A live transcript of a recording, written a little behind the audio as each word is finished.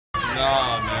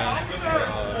Nah, man.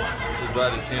 Just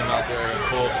glad to see him out there at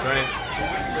full strength.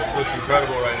 Looks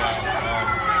incredible right now.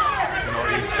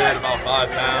 He shed about 5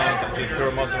 pounds and just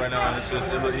pure muscle right now, and it's just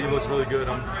he looks really good.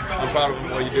 I'm proud of him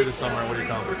what he did this summer and what he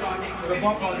accomplished.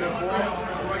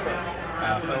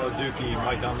 Fellow Dookie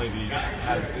Mike Dunleavy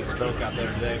had his stroke out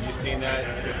there today. Have you seen that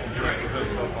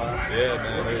so far? Yeah,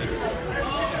 man. He's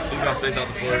got space out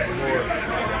the floor even more.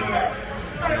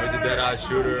 He's a dead-eye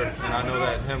shooter, and I know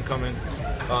that him coming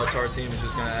to our team is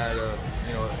just going to add a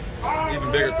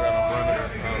even bigger threat on the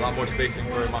perimeter, a lot more spacing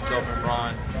for myself and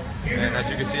Brian. And as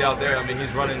you can see out there, I mean,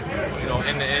 he's running,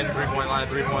 end-to-end, three-point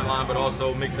line, but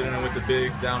also mixing it in with the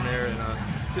bigs down there, and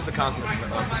just a constant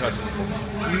percussion.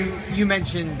 You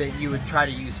mentioned that you would try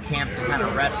to use camp to kind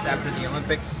of rest after the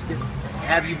Olympics.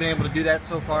 Have you been able to do that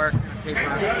so far? The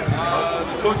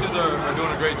coaches are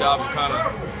doing a great job of kind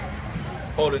of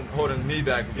holding me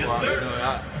back before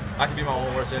I can be my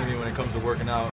own worst enemy when it comes to working out.